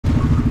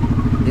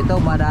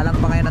dito, madalang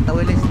pa kayo ng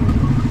tawilis.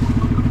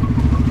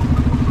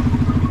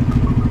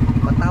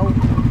 Pataw.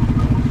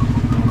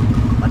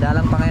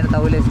 Madalang pa ngayon na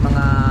tawilis,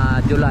 mga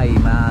July,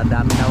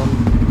 madami na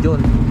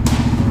June,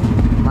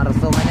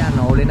 Marso nga yan,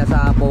 uli na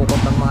sa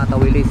pukot ng mga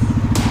tawilis.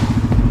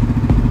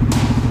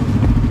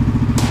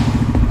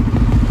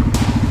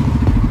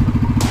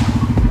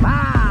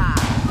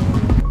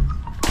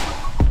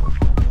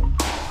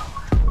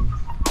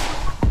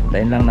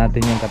 Tayin lang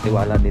natin yung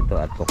katiwala dito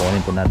at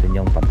kukunin po natin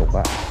yung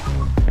patuka.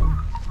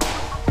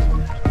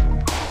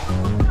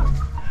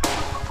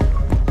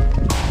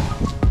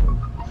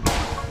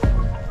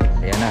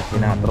 Ayan na,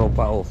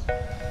 sinatropa oh.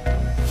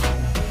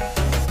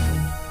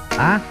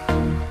 Ha?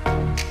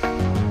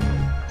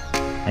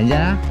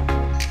 Andiyan na?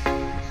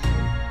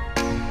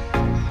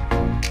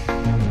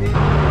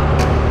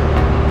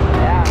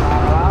 Ayan,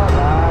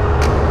 makakalaw.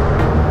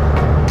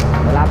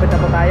 Malapit na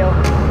po tayo.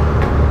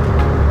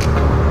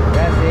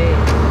 Kasi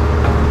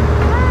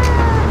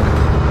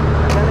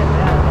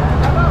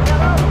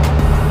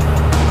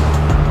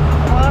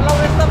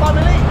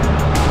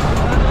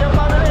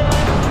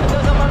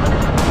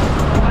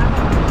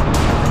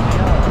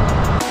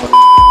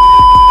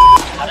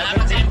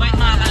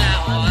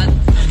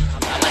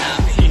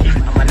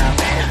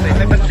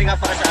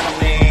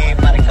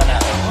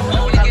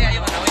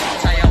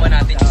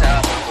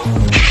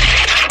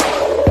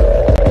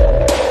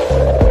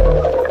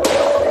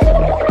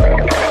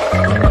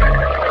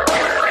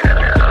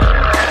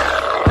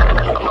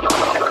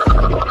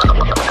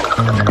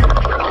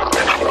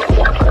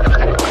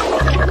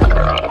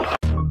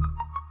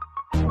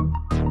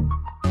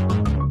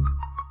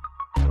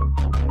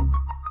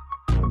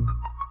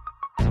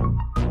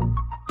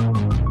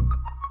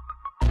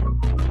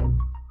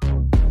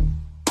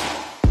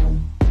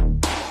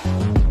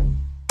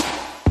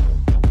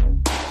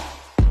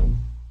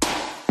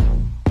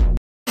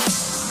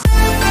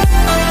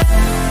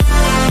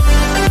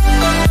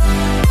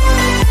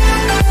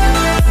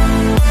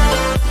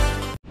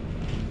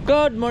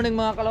good morning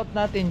mga kalot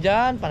natin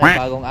dyan.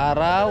 Panay-bagong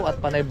araw at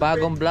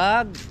panay-bagong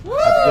vlog.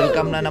 At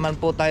welcome na naman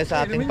po tayo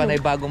sa ating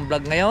panay-bagong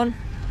vlog ngayon.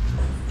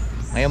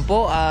 Ngayon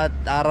po at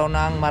araw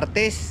ng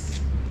Martes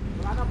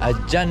at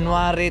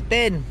January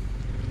 10.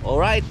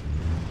 Alright,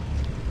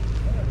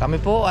 kami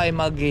po ay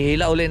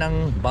maghihila uli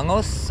ng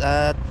bangos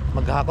at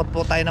maghahakot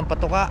po tayo ng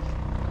patuka.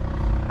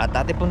 At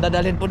atin pong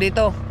dadalhin po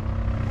dito.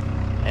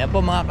 Ayan po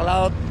mga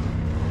kalot.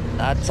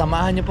 At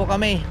samahan nyo po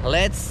kami.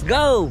 Let's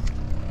go!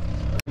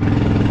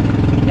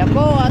 Yan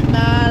po at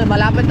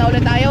malapit na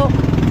ulit tayo.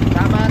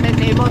 Sama natin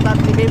si Ibot at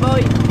si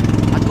B-Boy.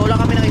 At kulang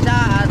kami ng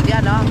isa. At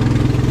yan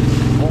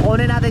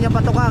kukunin natin yung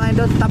patuka ngayon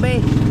doon sa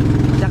tabi.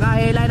 Tsaka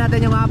hilayin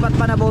natin yung apat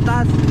pa na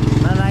butas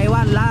na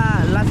naiwan.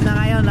 Last na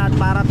ngayon at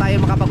para tayo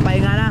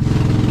makapagpahinga na.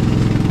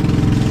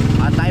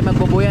 At tayo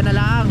magbubuya na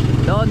lang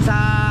doon sa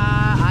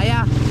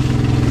Aya.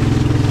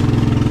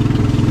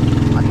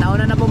 At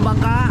nauna na pong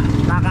bangka.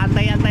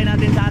 Kakantay-antay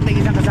natin sa ating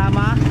isang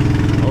kasama.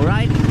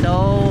 Alright,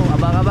 so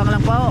abang-abang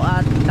lang po.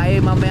 At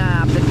tayo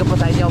mamaya update ko po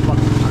sa inyo pag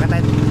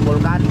makita yung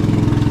bulkan.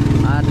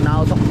 At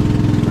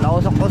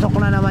nausok-usok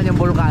na naman yung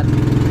bulkan.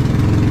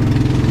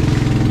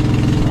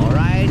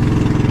 Alright,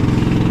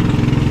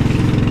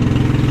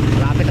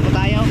 malapit na po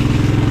tayo.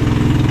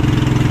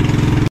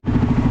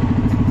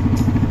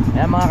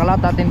 Ayan mga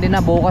kalot, at hindi na,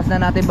 bukas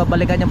na natin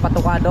babalikan yung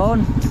patuka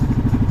doon.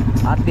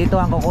 At dito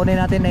ang kukunin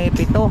natin ay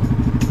 7.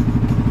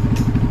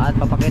 At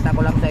papakita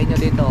ko lang sa inyo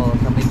dito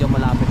sa medyo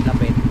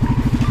malapit-lapit.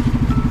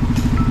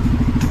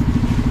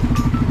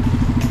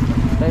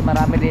 Okay,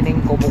 marami din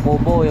yung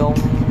kubo-kubo, yung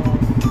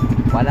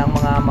walang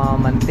mga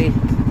mamanti,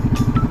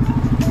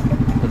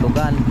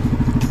 tulugan.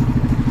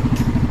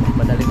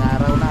 Madaling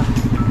araw na.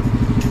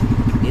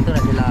 Dito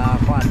na sila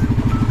kwan.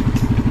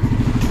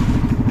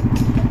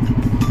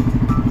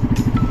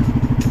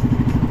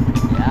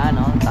 Yan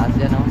taas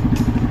yan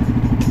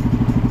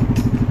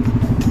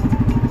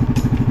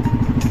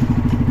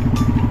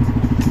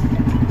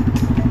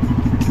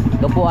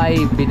Ito po ay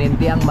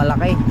bininti ang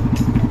malaki.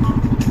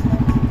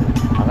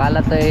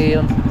 Akala to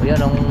yun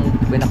ang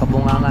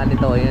pinakabunganga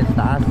nito, yun sa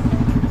taas.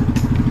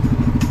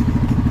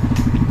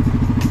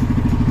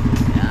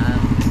 Yan.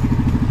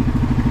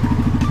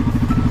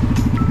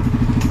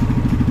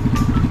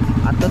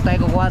 At doon tayo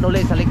kukuha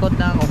ulit sa likod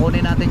na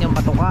kukunin natin yung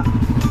patuka.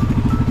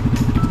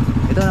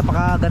 Ito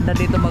napakaganda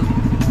dito mag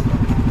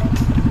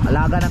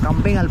alaga ng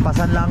kambing,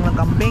 alpasan lang ng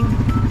kambing.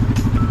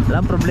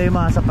 Walang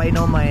problema sa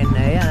painuman.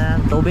 Ayan,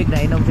 tubig,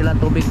 nainom sila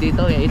tubig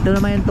dito. Ito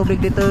naman yung tubig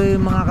dito,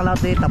 yung mga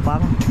kalate, tapang.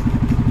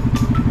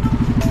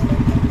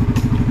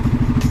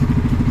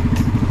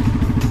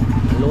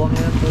 Luwang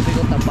yung tubig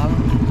o tapang.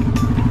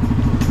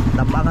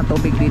 Tapang ang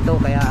tubig dito.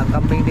 Kaya ang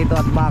kambing dito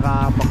at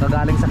baka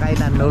pagkagaling sa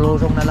kainan,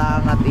 lulusong na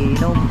lang at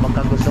iinom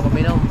pagka gusto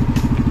uminom.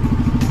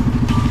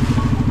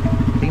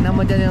 Tingnan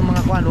mo dyan yung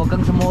mga kwan. Huwag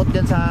kang sumuot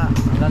dyan sa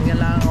hanggang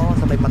yan lang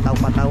sa may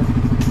pataw-pataw.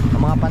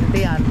 Ang mga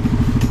pantian.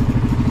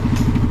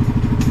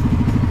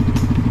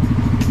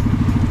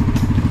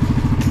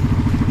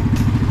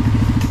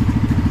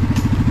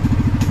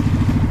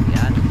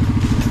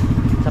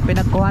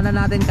 Pinagkuhanan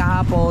natin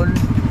kahapon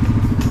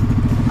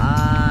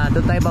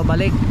doon tayo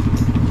babalik.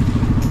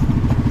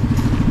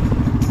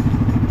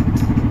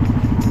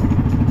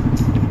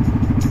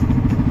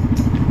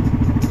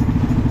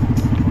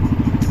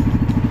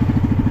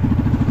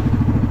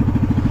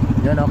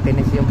 Yun o,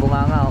 kinis yung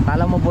bunganga o.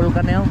 Kala mo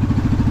bulkan yun.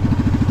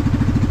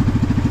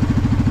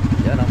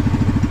 Yun o,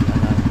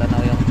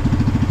 tanaw yung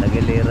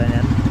tagiliran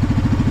yan.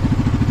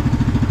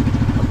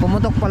 Pag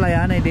pumutok pala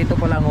yan eh, dito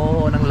pala ang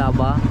uho ng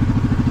lava.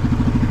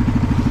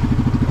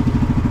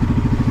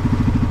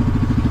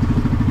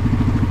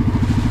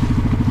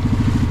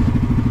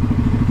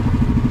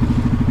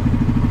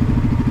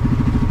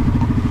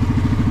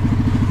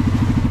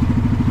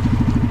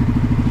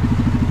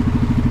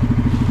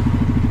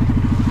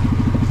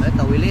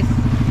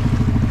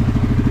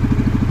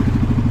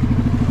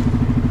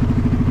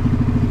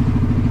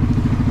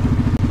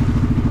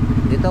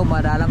 Dito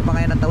madalang pa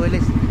kayo ng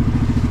tawilis.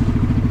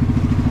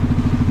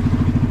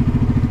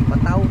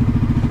 Pataw.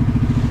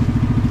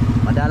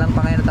 Madalang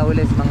pa kayo ng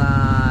tawilis mga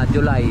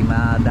July,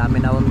 madami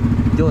na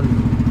June.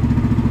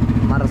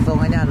 Marso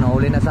nga yan,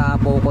 huli na sa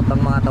pukot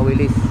ang mga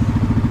tawilis.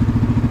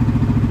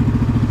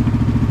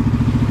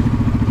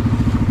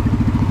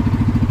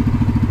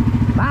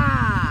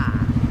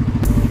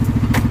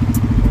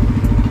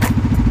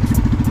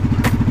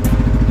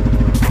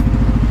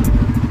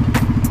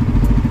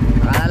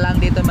 Akala lang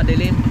dito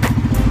madilim.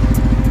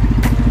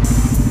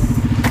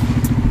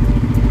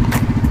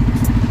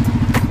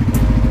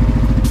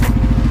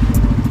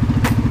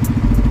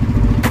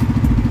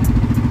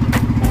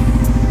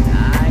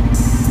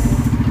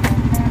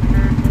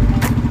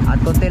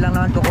 Konti lang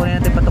naman kukunin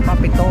natin patuka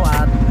 7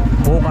 at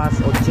bukas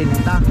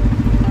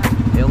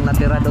 80 yung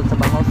natira doon sa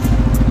bangos.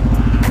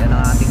 Yan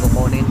ang ating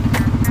kukunin.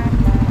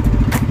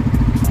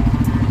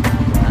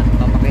 At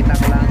papakita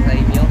ko lang sa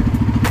inyo,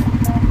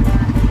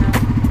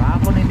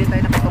 kahapon hindi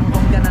tayo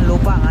nakatungtong dyan ng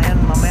lupa. Ngayon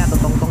mamaya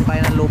tutungtong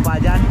tayo ng lupa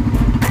dyan.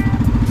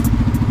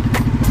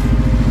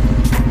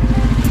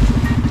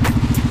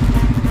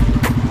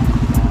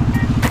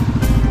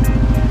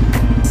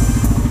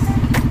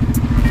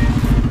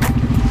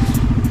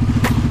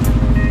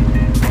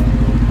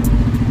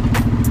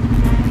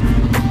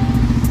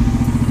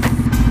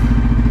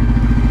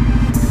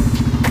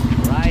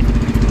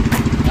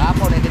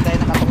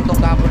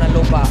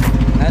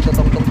 Ngayon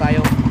tutungtong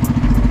tayo.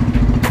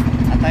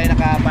 At tayo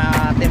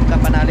nakapatim ka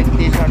panalig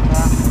t-shirt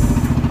ha.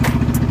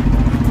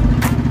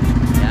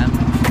 Yan.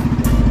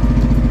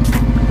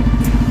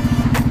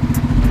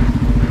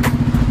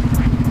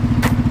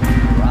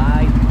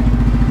 Right.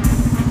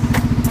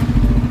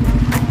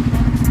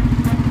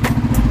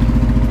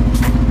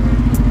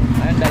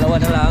 Ngayon dalawa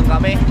na lang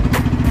kami.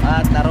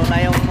 At naroon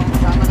na yung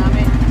kasama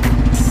namin.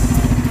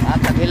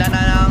 At naghila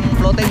na ng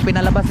floating.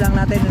 Pinalabas lang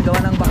natin. Gawa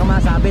ng baka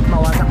masabit,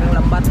 mawasak yung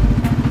lambat.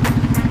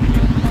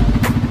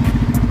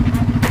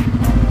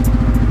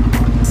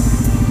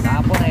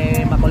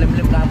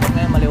 Makulimlim kahapon,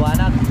 ngayon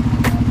maliwanag.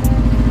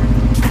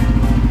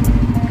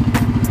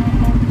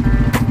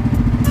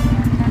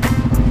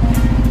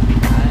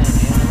 Ayan,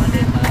 ngayon naman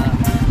din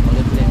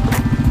makulimlim.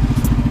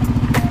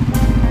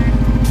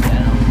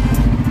 Ayan o.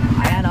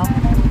 Ayan o.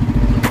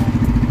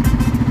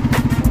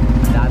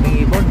 Daming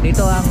ibon.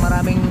 Dito ang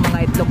maraming mga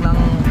itlog ng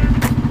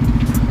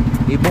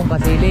ibong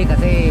kasili.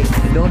 Kasi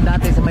doon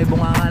dati sa may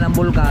bunganga ng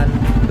bulkan,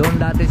 doon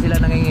dati sila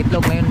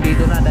nangingitlog. Ngayon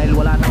dito na dahil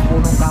wala nang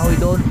punong kahoy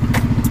doon.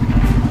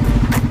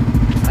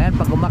 Ayan,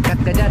 pag umakyat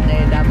ka dyan,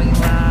 eh, daming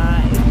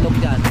itlog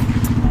dyan.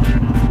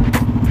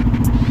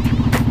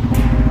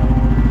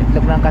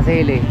 Itlog ng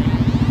kasili.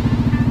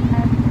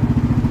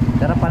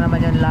 Sarap pa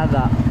naman yung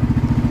laga.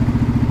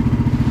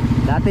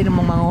 Dati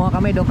nung mangunguha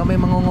kami, doon kami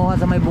mangunguha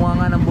sa may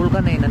bunganga ng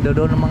bulkan eh.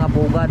 Nandoon ng mga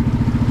pugad.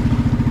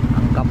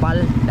 Ang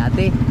kapal,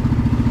 dati.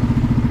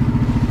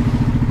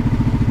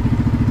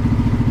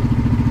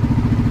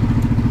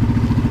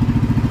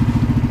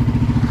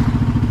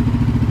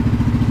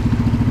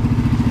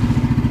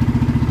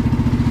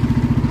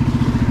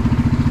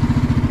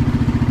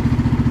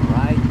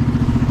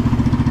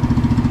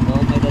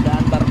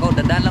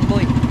 Dadaan lang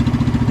boy.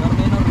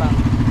 Minor lang.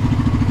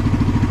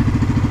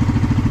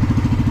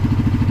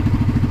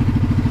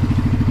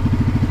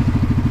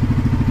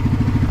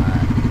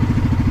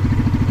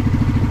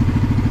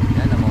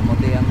 Yan,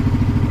 namumuti ang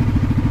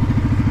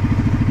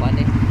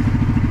pani.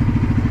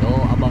 So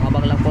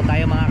abang-abang lang po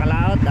tayo mga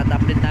kalaot. At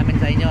update namin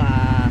sa inyo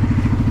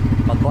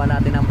pagkuha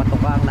natin ng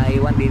patukang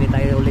naiwan. Dini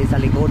tayo uli sa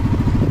likod.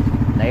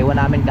 Naiwan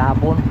namin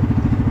kahapon.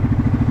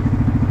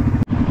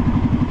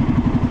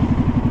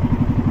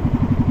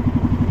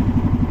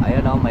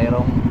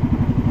 Mayroong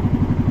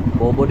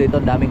kubo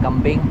dito, daming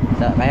kambing.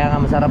 Kaya nga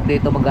masarap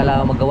dito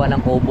magawa ng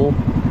kubo.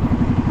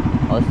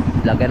 O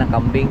lagay ng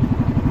kambing.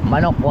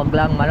 Manok, wag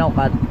lang manok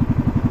at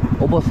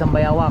ubos ng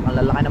bayawak. Ang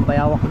lalaki ng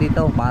bayawak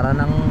dito, para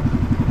ng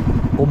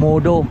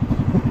komodo.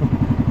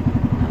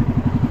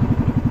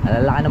 Ang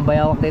lalaki ng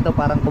bayawak dito,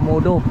 parang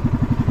komodo.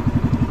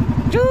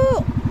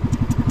 Choo!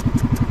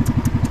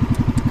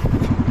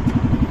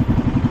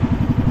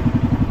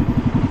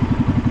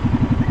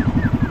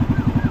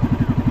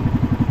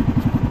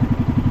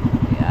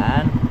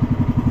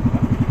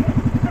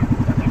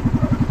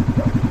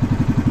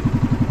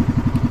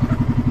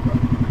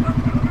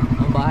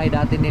 bahay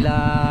dati nila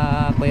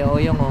Kuya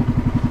Oyong, oh.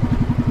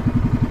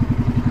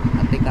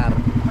 Atikar.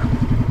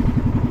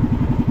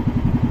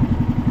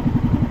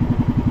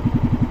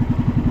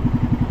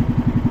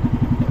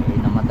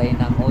 Namatay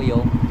na ang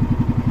Oyong.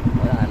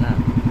 Wala na.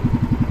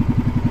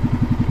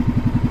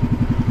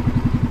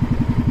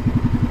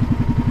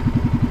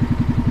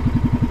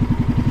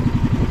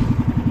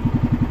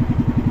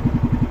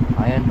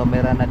 Ayan,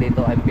 tumira na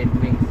dito ay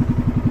pinwings.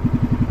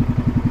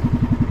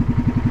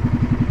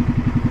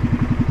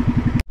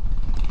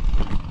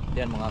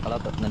 Yan mga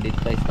kalautot, nandito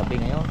tayo sa tabi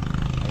ngayon.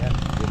 Ayan,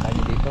 kita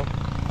nyo dito.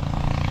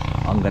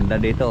 Ang ganda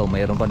dito,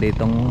 mayroon pa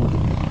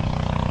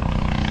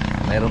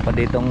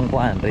ditong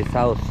kuan, rest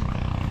house.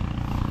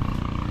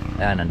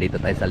 Ayan,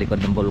 nandito tayo sa likod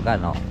ng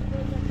bulkan, oh.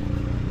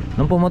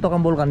 Nung pumutok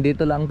ang bulkan,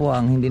 dito lang po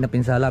ang hindi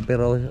napinsala,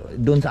 pero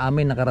doon sa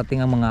amin nakarating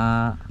ang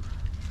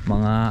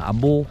mga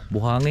abo,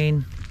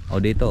 buhangin.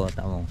 O dito,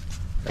 tamo.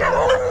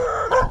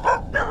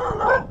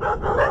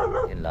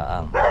 Yan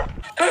lang.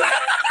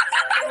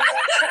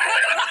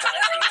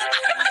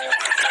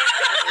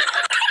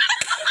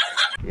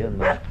 Yun,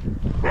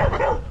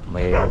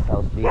 may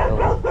house dito.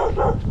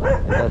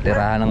 Ito,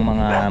 tirahan ng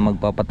mga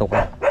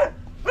magpapatuka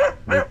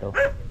dito.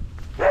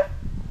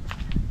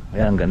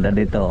 Ayan, ang ganda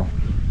dito.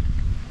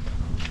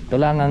 Dito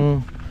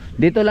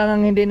lang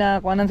ang hindi na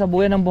kuhanan sa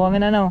buhay ng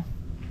buhangin, ano?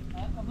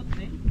 Abot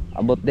din.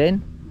 Abot din?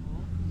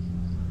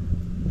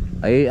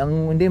 Ay,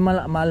 ang hindi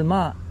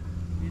maalma.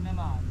 Hindi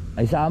naman.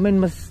 Ay, sa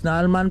amin, mas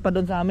naalman pa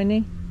doon sa amin,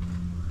 eh.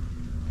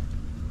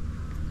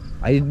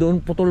 Ay,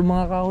 doon, putol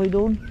mga kahoy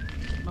doon.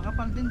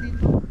 Makapal din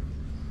dito.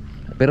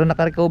 Pero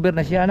naka-recover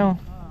na siya, ano?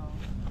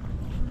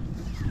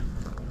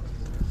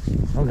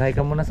 Oh, hi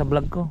ka muna sa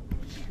vlog ko.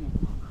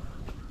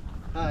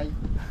 Hi.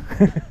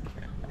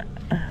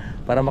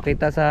 Para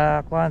makita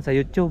sa kuan sa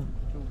YouTube.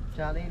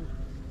 Channel.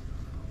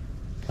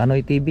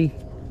 Kanoy TV.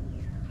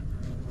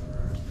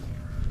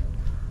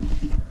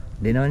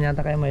 Di naman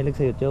yata kayo mahilig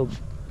sa YouTube.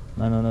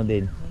 Nanonood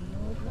din.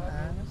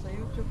 Sa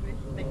YouTube, eh.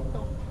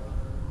 TikTok.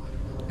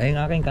 Ay,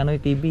 ang aking Kanoy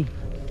TV.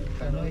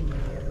 Kanoy.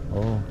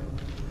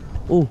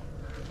 Oh.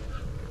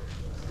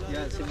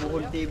 Yan, si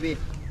Buhol TV.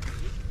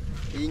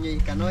 Yun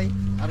yung Kanoy.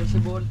 Aron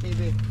si Buhol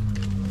TV.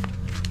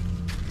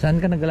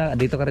 Saan ka nagalaga?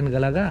 Dito ka rin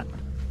nagalaga?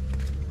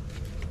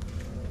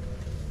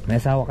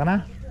 May asawa ka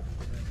na?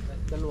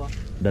 Dalawa.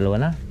 Dalawa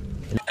na?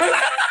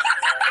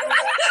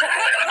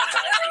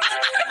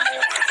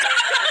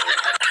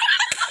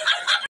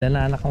 Ilan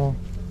na anak mo?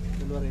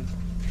 Dalawa rin.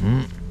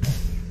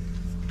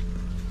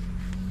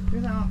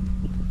 Yun ako.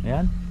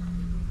 Ayan.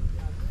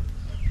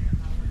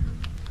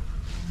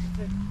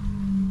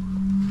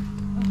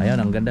 Ayun,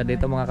 ang ganda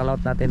dito mga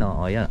kalaot natin,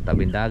 oh. Ayan,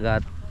 tabing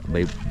dagat.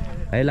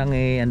 Ay lang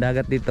eh, ang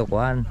dagat dito,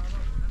 kuhan.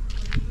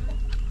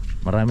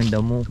 Maraming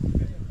damo.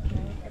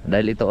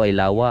 Dahil ito ay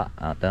lawa.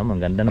 Ang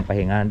ganda ng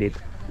pahingahan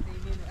dito.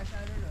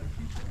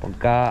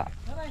 Pagka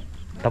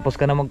tapos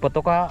ka na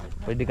magpatuka,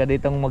 pwede ka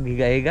ditong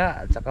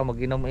maghiga-higa at saka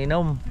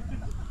mag-inom-inom.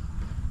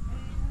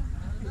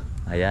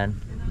 Ayan.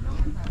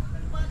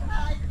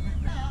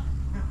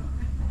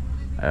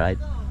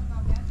 Alright.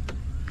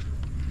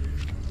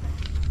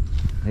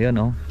 Ayun,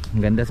 oh.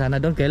 Ang ganda sana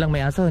doon. Kaya lang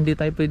may aso, hindi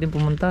tayo pwedeng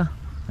pumunta.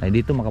 Ay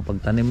dito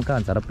makapagtanim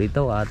ka. Ang sarap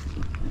dito at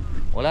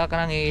wala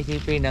ka nang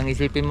iisipin. Ang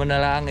isipin mo na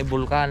lang ay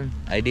bulkan.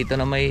 Ay dito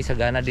na may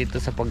sagana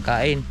dito sa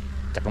pagkain.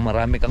 Tsaka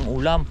marami kang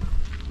ulam.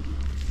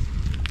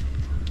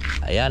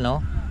 Ayan,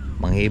 oh.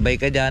 Manghibay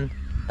ka dyan.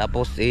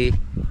 Tapos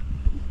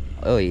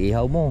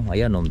ihaw mo.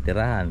 Ayan, oh,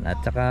 tirahan.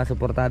 At saka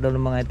suportado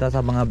ng mga ito sa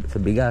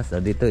bigas.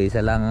 So, dito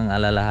isa lang ang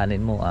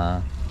alalahanin mo.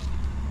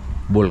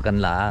 Bulkan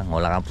lang.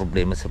 Wala kang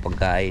problema sa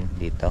pagkain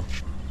dito.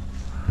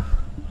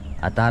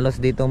 At halos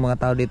dito mga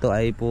tao dito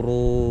ay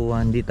puro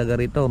hindi taga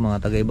rito,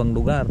 mga taga ibang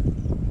lugar.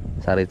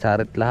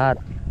 Sarit-sarit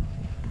lahat.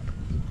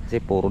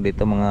 Kasi puro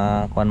dito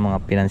mga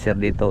financier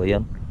dito,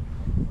 'yan.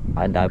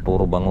 Ay dahil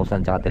puro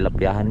bangusan tsaka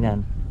tilapyahan 'yan.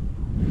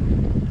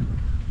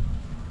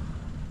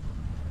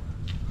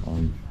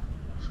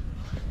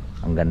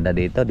 Ang ganda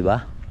dito, di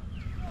ba?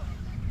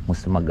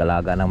 Gusto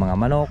maggalaga ng mga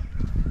manok.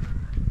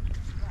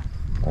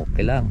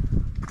 Okay lang.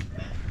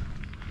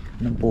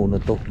 Anong puno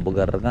to?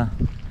 Bugar nga.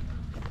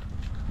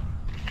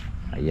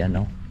 Ayan,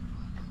 oh.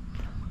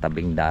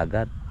 Tabing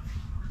dagat.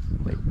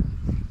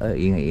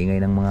 Ingay-ingay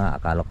ng mga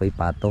akala ko'y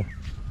pato.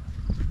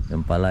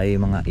 Yung pala ay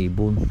mga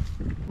ibon.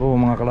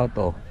 Mga kalaot,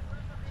 oh.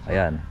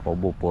 Ayan,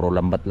 kubo, puro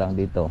lambat lang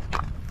dito.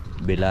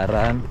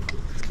 Bilaran.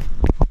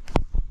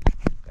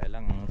 Kaya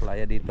lang ang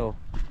playa dito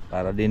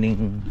para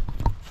dining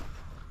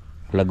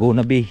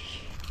Laguna Bay.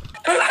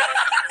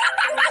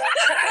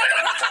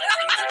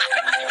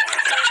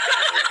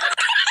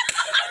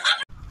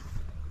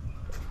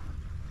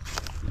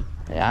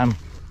 Ayan.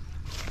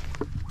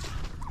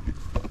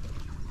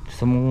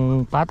 Gusto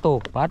mong pato,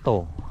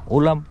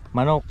 ulam,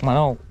 manok,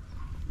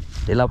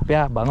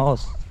 tilapia,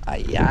 bangos.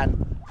 Ayan.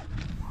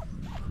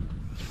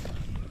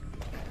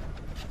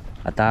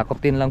 At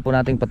takotin lang po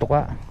nating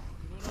patuka.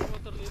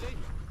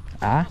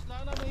 Ha?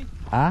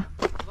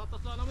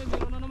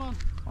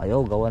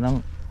 Ayaw, gawa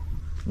ng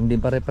hindi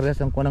pare-pares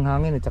ang kunang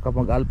hangin at saka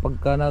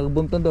pagka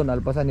nagbunton doon,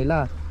 alpasan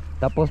nila.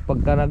 Tapos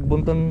pagka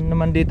nagbunton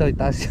naman dito,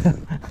 itaas.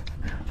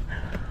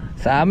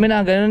 Sa amin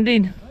ganun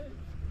din.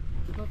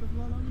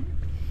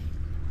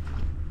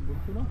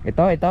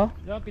 Ito.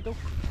 Yeah, pitok.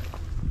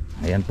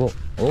 Ayan po.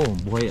 Oh,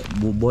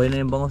 buhay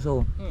na yung bangos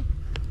oh.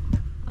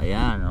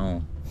 Ayan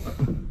oh.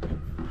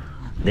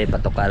 Hindi,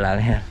 patoka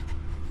lang yan.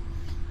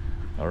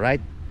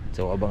 Alright.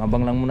 So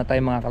abang-abang lang muna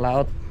tayo mga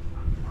kalaot.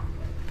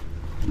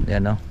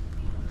 Ayan oh.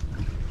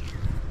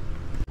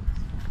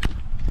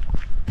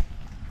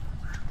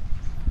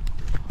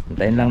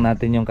 Hintayin lang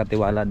natin yung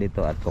katiwala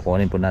dito at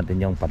kukunin po natin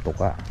yung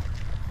patuka.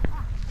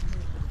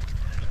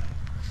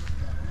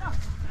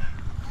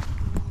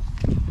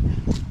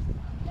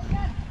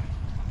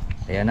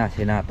 Ayan na,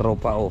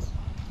 sinatropa oh.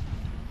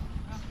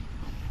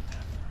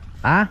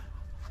 Ah?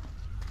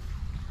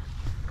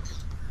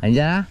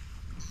 Andiyan na?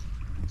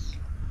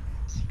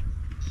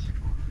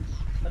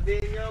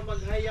 Sabihin nyo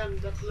maghayan,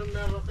 tatlong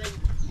narating.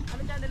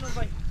 Ano channel mo,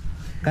 boy?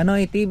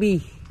 Kanoy TV.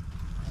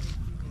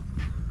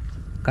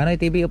 Kanoy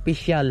TV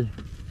official.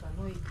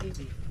 Kanoy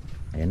TV.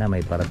 Ayan na,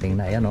 may parating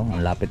na. Ayan oh,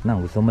 ang lapit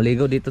na. Gusto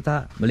maligo dito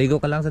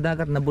maligo ka lang sa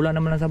dagat. Nabula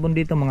naman ang sabon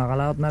dito mga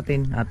kalaot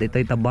natin. At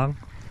ito'y tabang.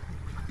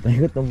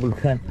 Mahigot ng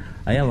bulkan.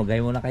 Ayan, magay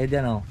muna kayo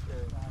dyan oh.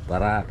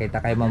 Para kita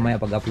kayo mamaya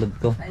pag-upload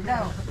ko.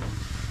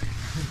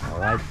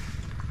 Alright.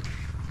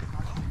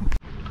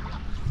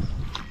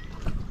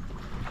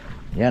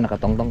 Ayan,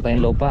 nakatongtong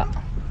tayong lupa.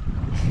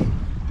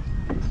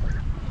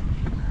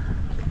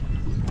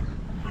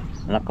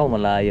 Nakaw,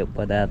 malayo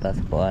pa data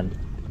sa kuwan.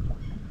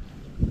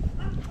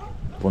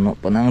 Puno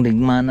pa ng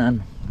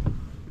digmanan.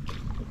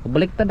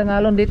 Baliktad ang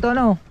alon dito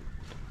ano?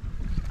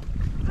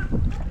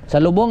 Sa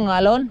lubong ang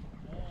alon?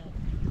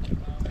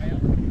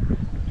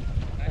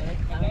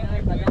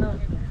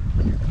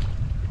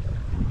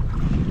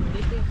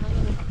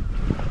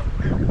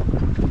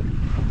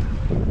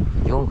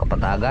 Yung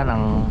kapatagan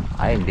ng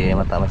ay hindi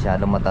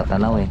masyadong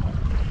matatanaw eh.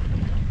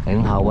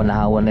 Yung hawan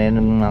na yun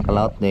ng mga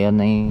kalaot na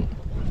yun ay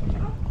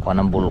kuha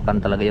ng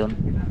bulkan talaga yun.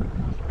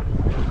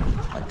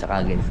 At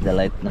saka against the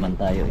light naman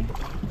tayo eh.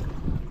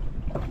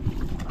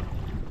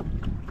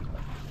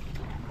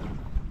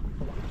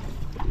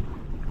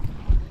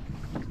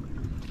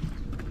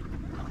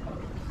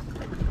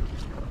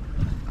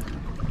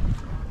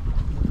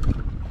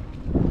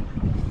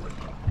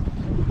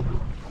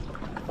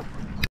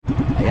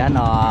 Ayan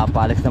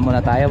paalis na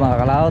muna tayo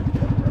mga kalaot.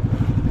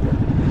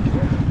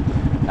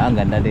 Ang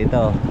ganda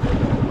dito.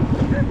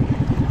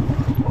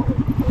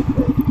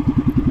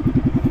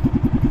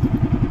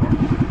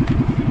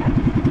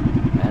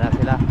 Ayan na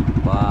sila,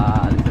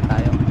 paalis na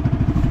tayo.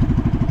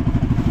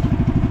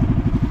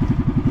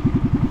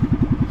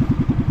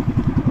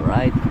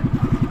 Alright.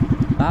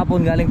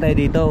 Kahapon galing tayo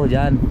dito,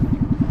 dyan.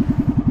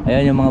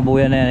 Ayan yung mga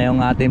buya na yan,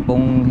 yung ating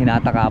pong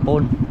hinata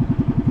kahapon.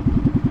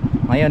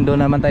 Ngayon doon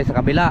naman tayo sa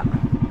kabila,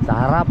 sa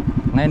harap.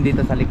 Ngayon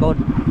dito sa likod.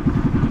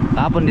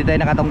 Kahapon dito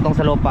tayo nakatungtong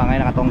sa lupa,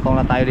 ngayon nakatungtong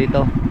na tayo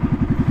dito.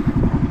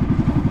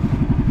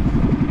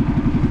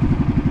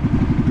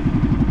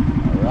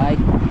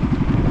 Alright.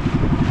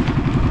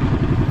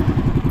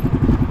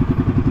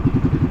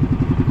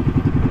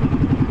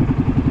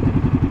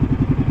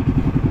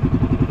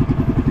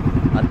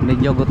 At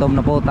medyo gutom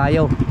na po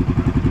tayo.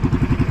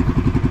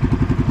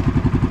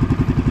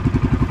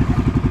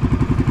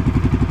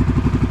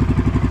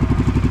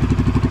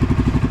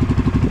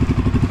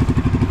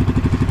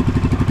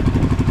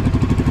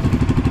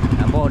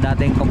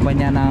 Dating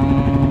kumpanya ng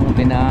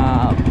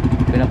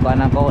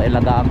pinapanan ko,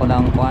 ilagaan ko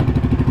ng kuan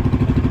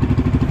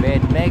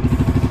bed mix.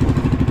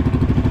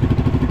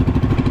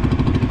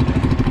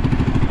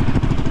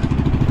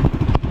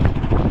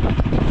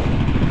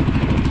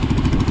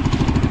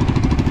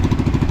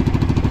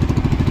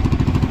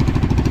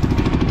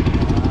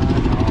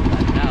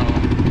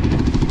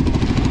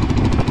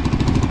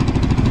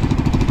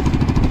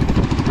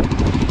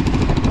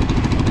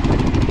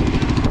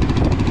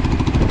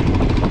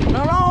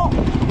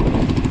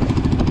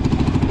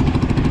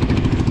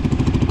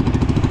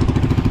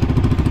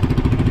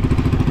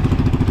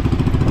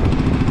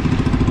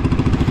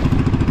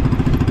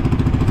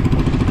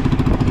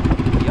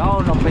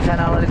 Umpisa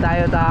na ulit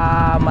tayo sa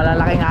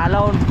malalaking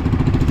alon.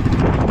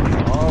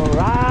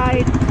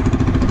 Alright.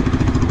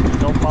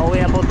 So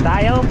pauwi na po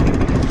tayo.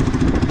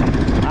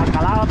 Mga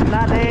kalaot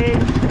natin.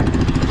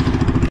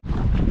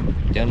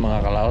 Diyan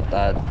mga kalaot,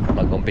 at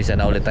mag-umpisa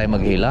na ulit tayo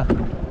maghila.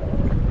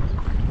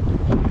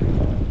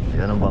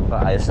 Yan ang bangka,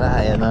 ayos na.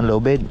 Ayan ang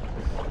lobid.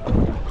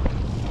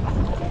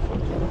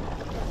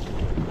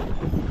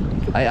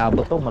 Ay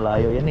abot to,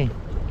 malayo yan eh.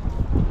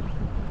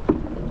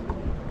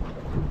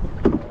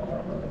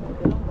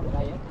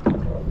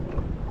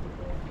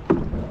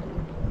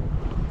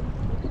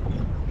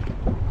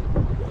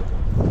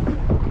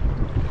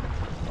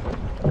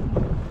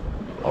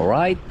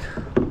 Alright.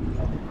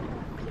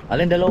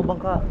 Alin dalawang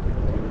bangka?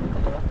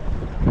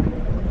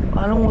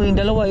 Ano mo yung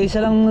dalawa? Isa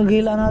lang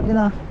naghila natin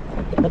ah.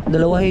 Ba't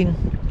dalawahin?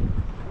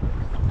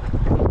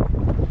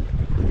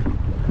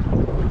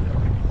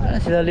 Ano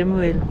sila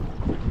Limuel?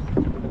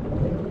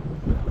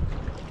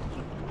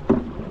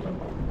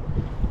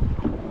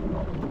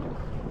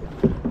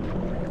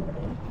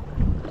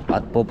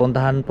 At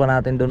pupuntahan po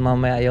natin doon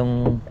mamaya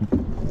yung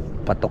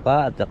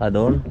patoka at saka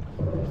doon.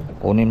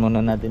 Kunin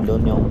muna natin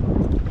doon yung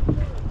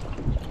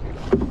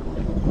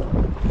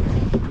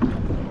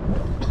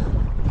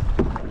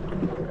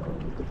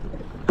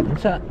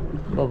sa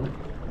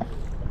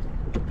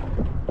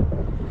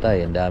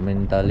tay, ang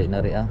daming tali na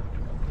rin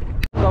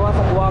gawa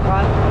sa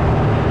buwakan.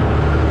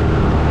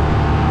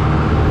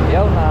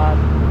 Yaw na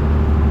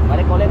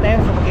balik ulit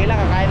tayo sa Pagila.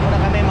 Kakain muna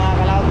kami mga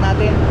kalaot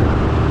natin.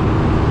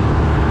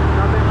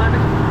 Sabi ang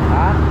anik.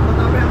 Ha?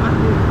 Sabi ang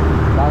anik.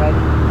 Bakit?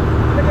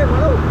 Ano kayo,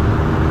 malaw?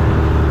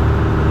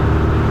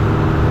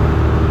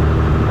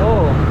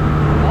 Oo. Okay.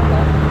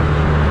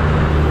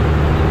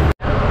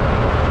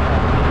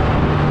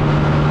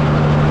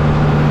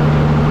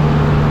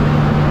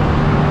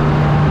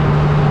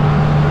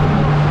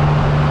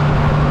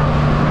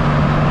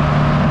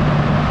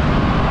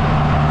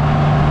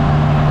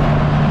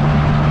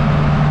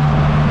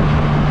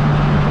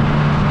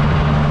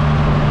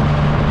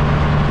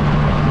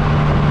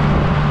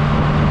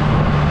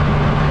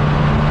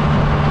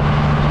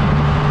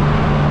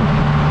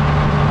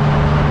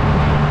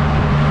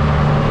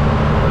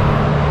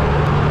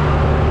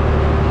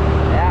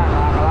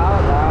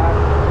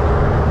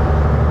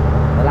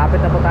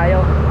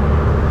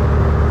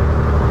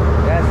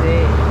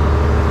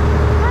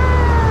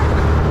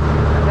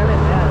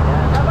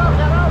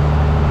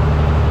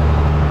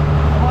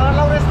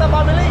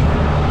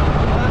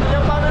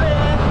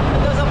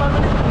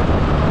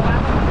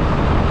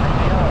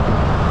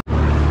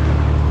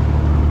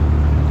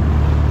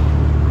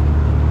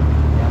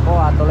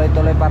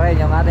 Tuloy-tuloy pa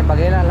rin yung ating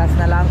pag-hila. Last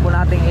na lang po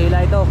nating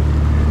hila ito.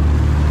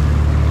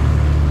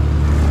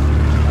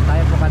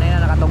 Tayo po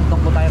kanina, nakatungtong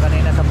po tayo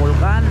kanina sa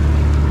bulkan.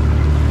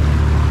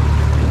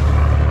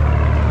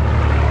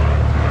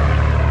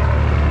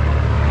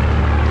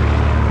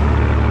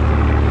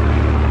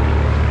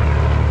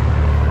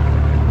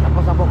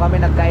 Tapos na po kami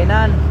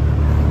nagkainan.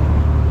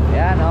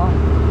 Ayan o.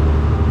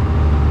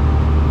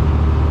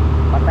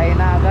 Patay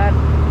na agad.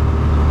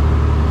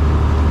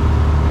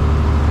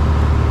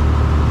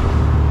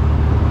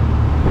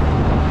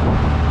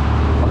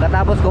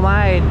 Pagkatapos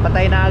kumain,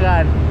 patay na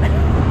agad.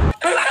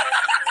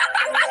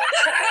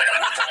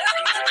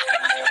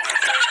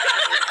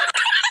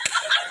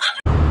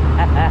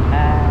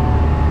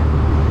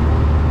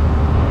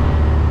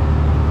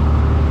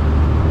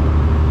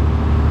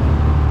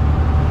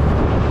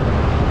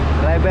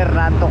 Driver,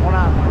 nantok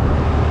na.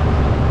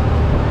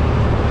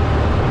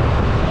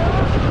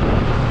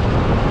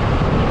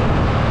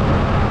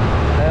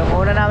 Yung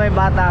una namin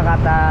bata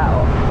kata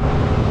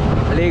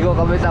ligo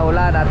kami sa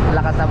ulan at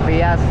lakas ng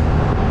piyas.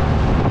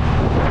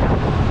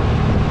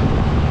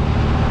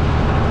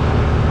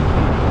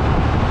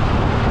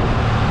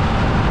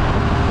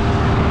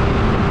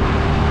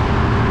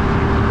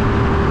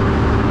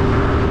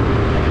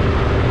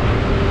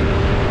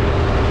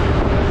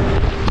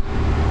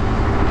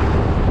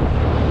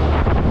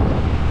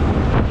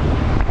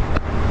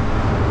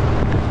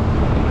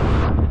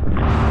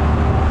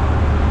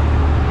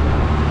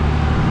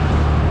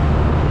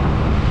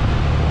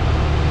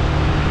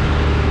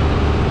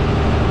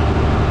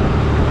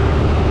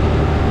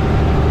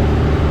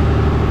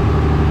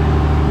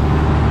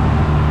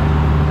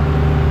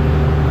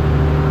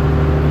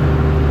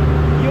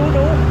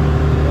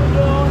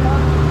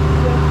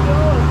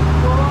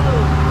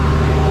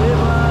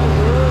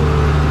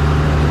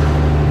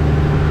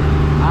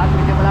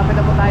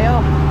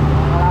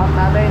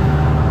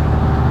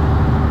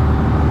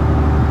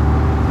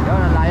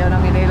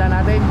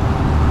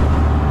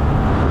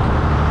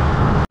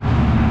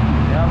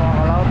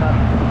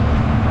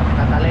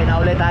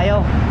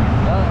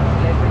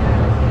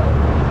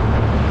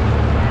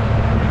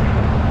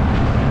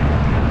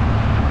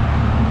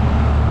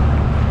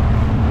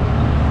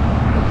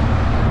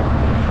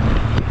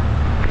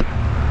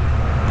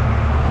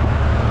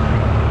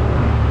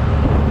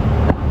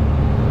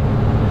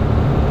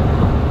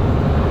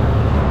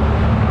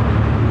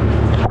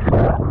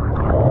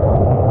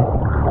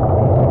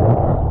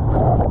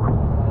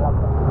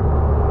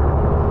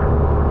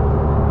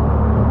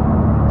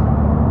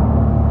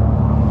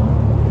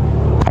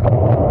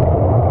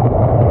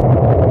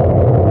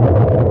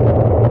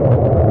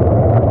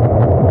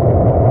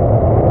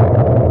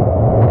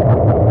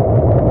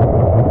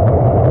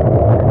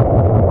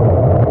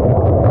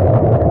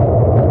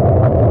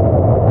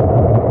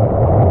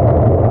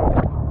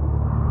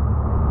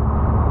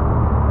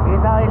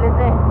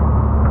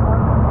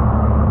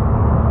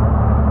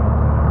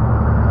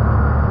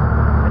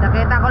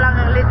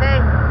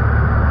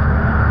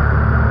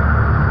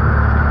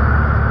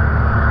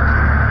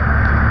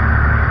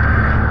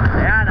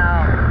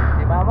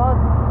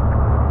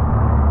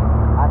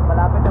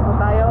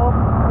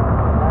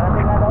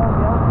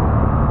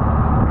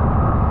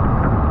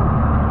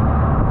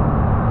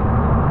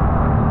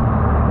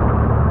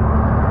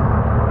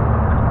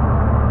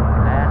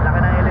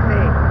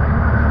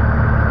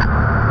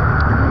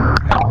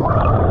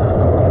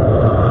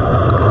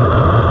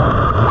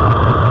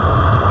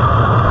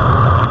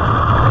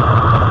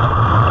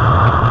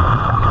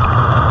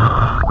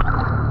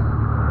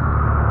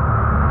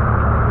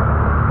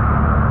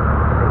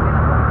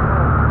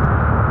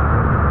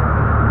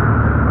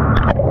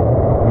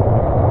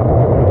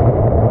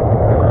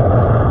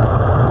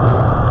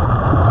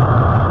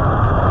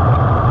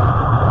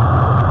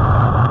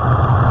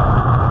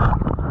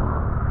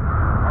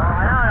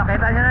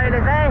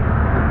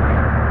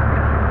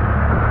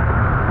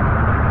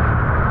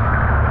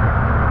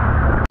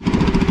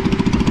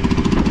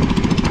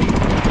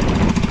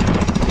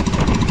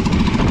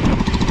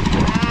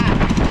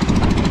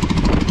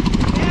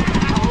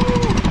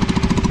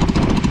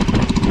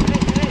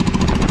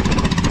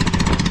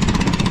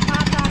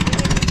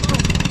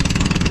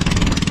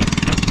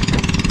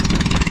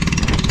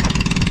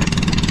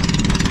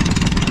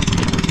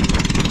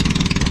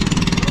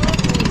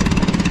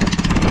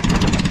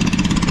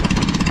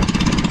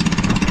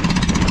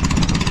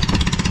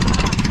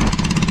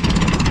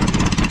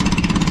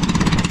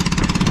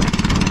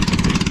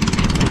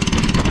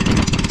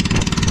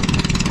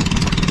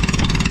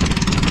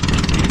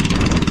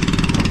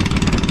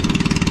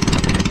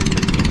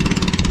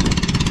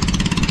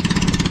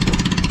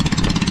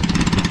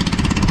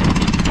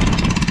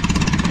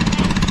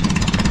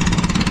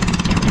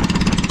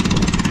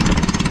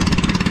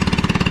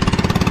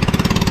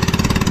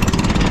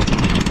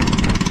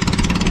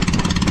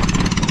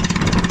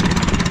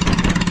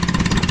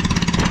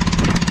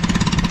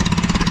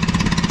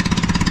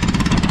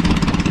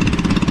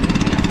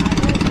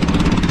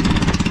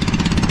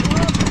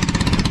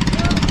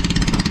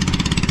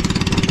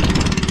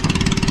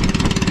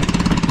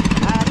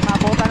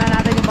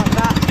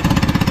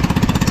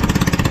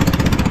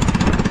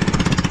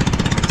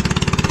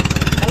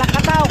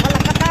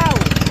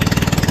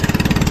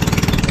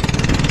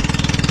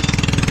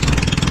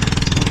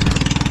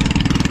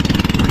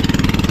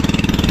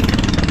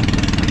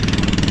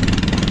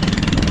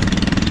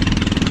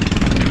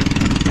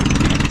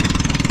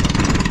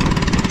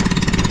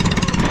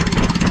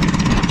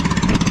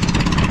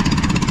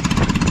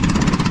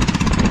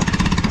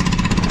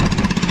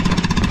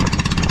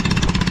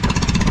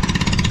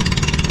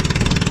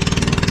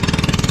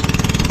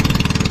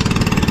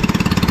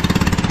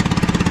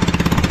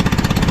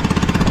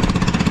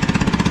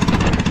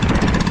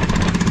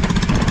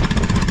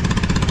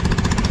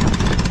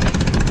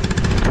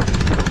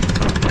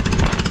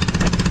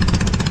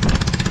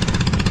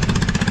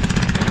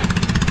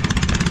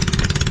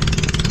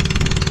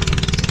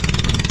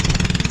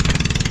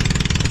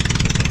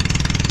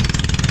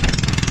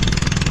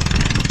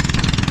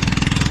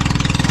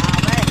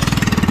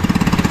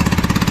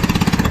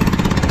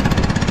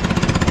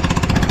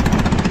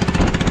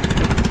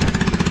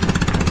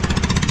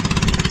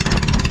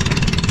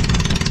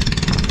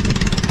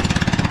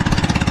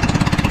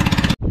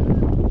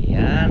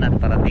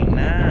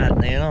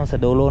 Ayun, sa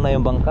dulo na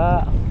yung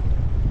bangka.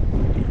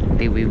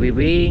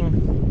 Tiwiwiwing.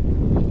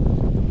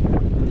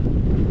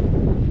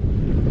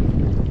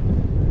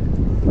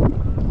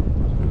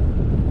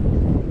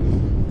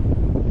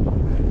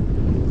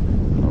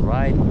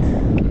 Alright.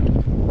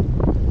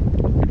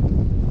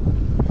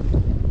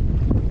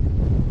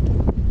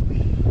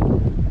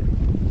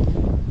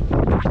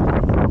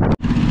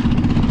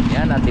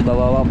 Yan, at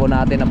ibabawa po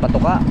natin ang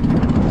patuka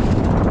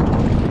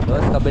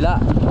doon sa kabila.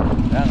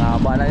 Yan,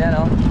 haba na yan,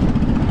 oh.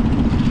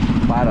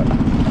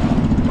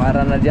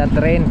 Para na dyan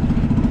train.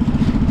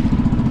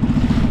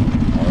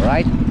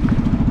 Alright.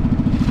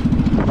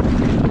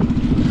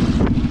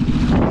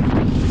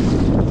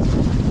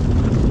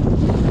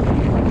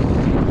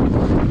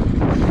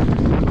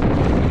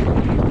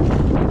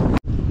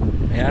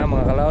 Ayan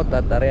mga kalaot,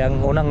 at ari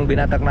ang unang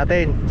binatak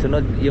natin.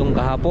 Sunod yung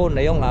kahapon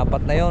na yung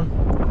apat na yon.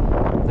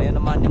 Ayan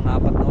naman yung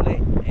apat na uli.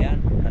 Ayan,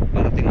 at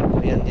parating na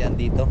po yan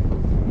dito.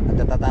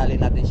 At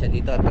tatatali natin siya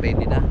dito at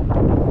ready na.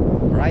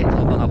 Right,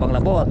 abang-abang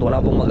na po at wala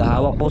pong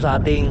maghahawak po sa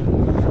ating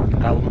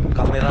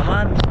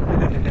cameraman.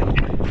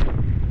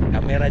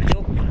 Camera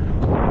joke.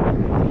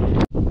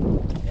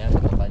 Ayan,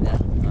 ito pa niya.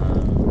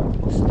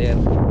 Steer.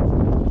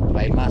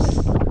 Primas.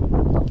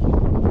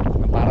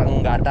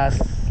 Parang gatas.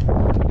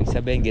 Ibig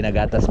sabihin,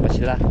 ginagatas pa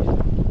sila.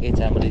 Okay,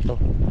 sama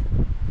dito.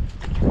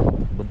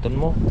 Bunton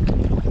mo.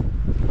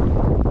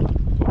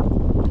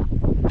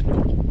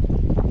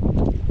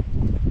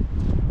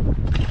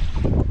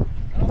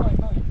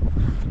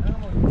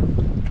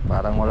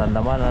 Parang walang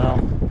naman, ano?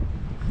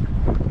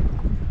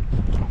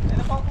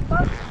 Ano pa punta?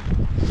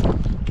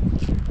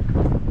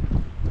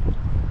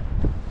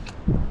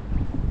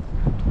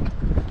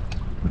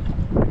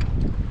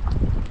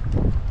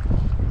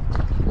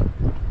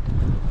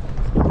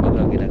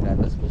 Wala,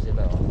 ginagatas po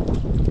sila, oh.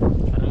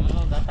 Parang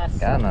ano, gatas.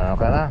 Yan, ano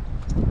ka na?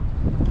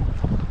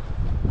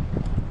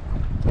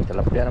 May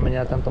talapya naman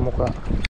yata ang tumuka.